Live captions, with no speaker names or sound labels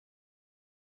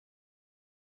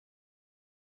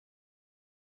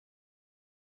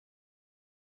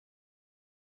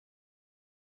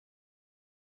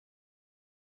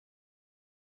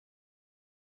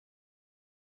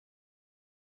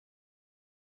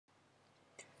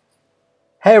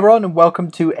Hey everyone, and welcome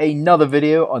to another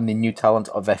video on the New Talent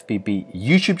of FBB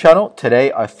YouTube channel.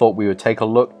 Today I thought we would take a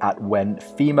look at when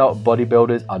female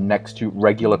bodybuilders are next to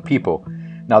regular people.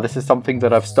 Now this is something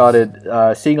that I've started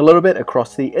seeing a little bit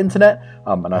across the internet,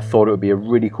 and I thought it would be a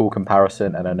really cool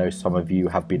comparison, and I know some of you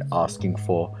have been asking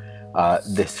for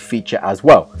this feature as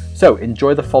well. So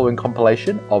enjoy the following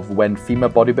compilation of when female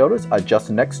bodybuilders are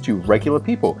just next to regular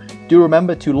people. Do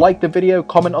remember to like the video,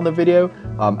 comment on the video,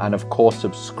 and of course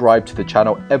subscribe to the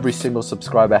channel. Every single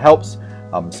subscriber helps,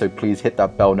 so please hit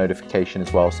that bell notification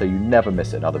as well so you never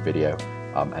miss another video.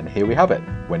 And here we have it,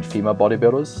 when female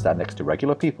bodybuilders stand next to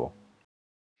regular people.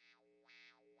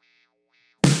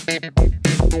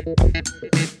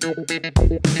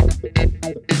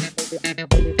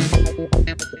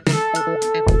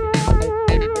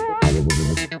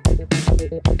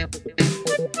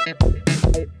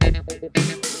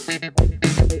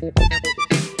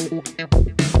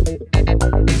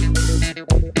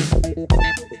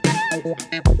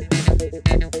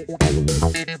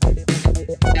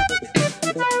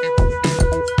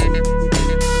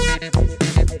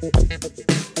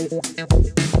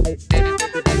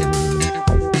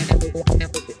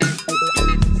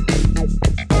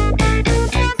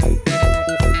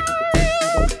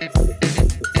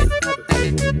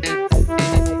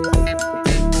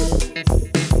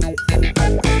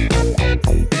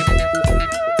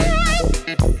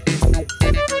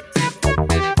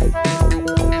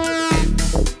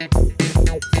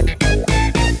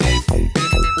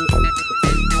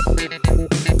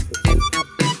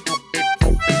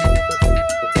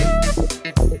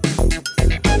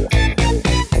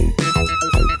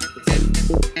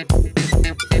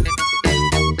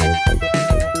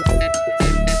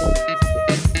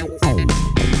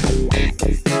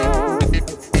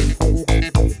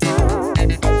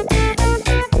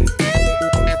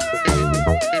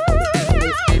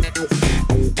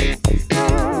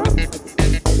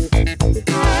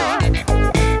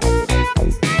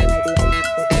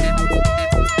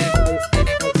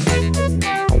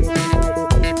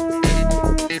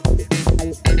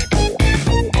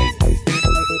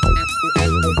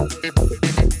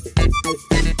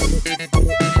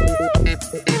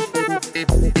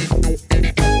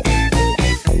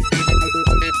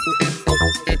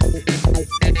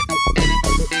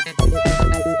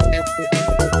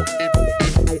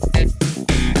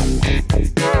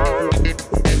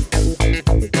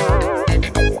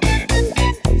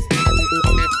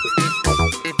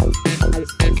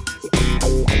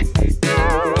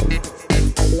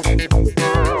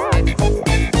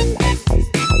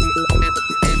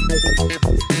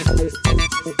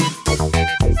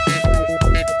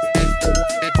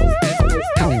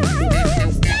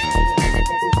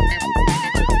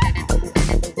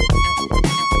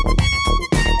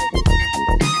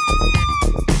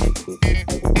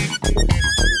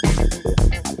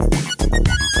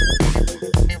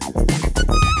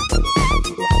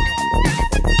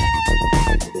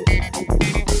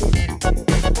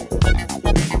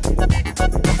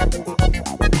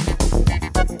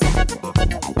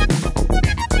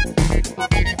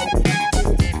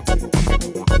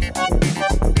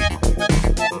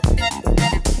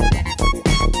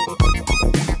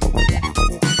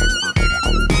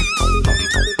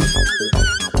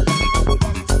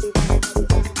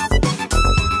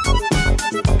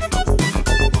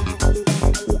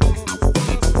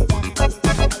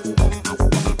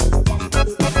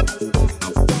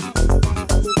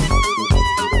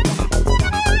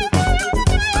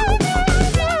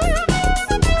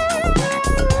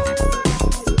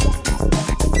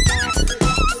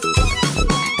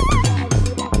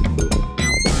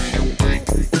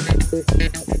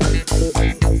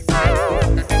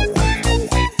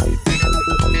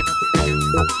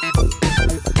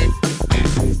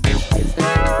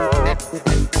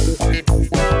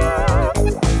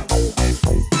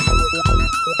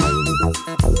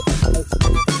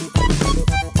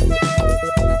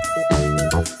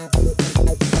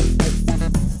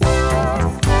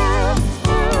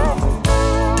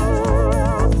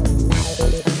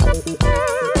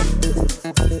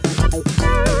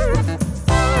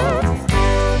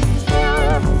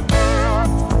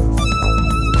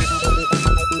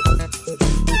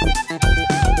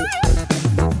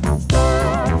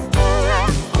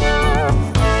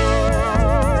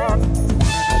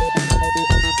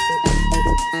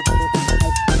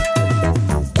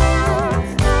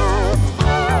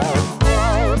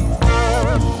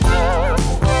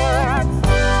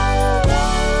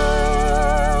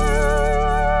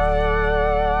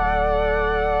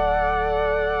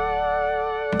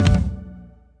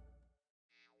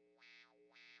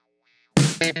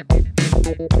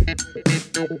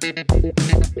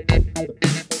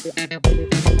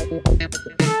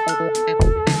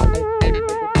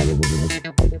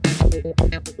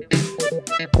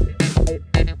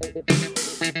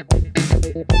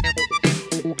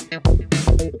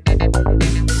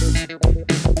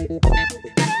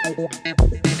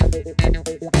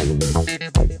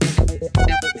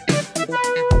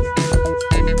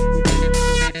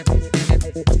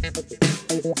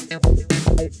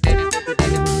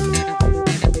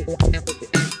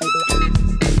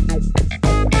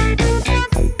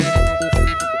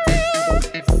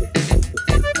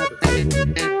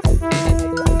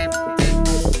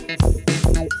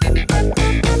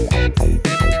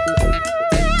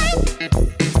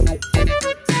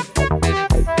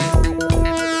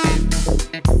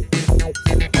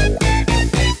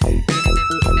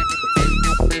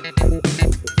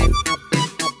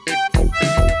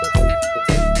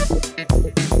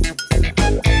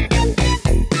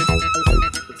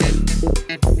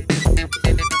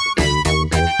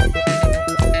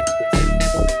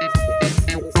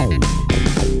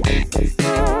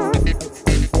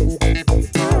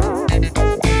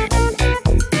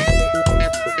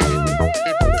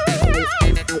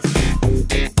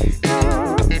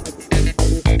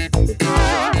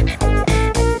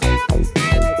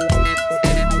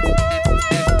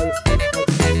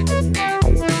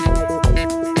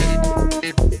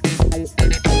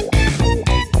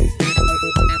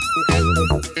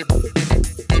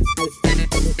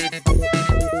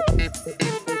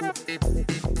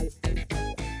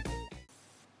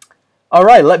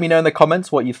 Alright, let me know in the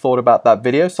comments what you thought about that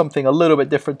video. Something a little bit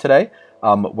different today.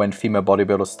 When female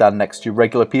bodybuilders stand next to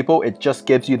regular people, it just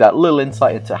gives you that little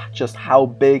insight into just how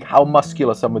big, how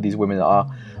muscular some of these women are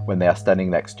when they are standing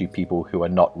next to people who are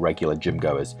not regular gym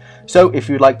goers. So if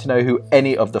you'd like to know who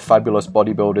any of the fabulous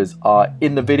bodybuilders are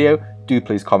in the video, do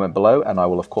please comment below and I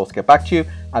will of course get back to you.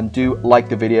 And do like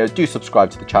the video, do subscribe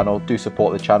to the channel, do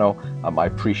support the channel. I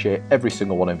appreciate every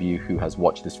single one of you who has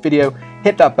watched this video.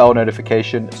 Hit that bell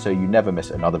notification so you never miss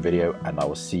another video, and I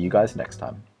will see you guys next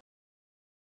time.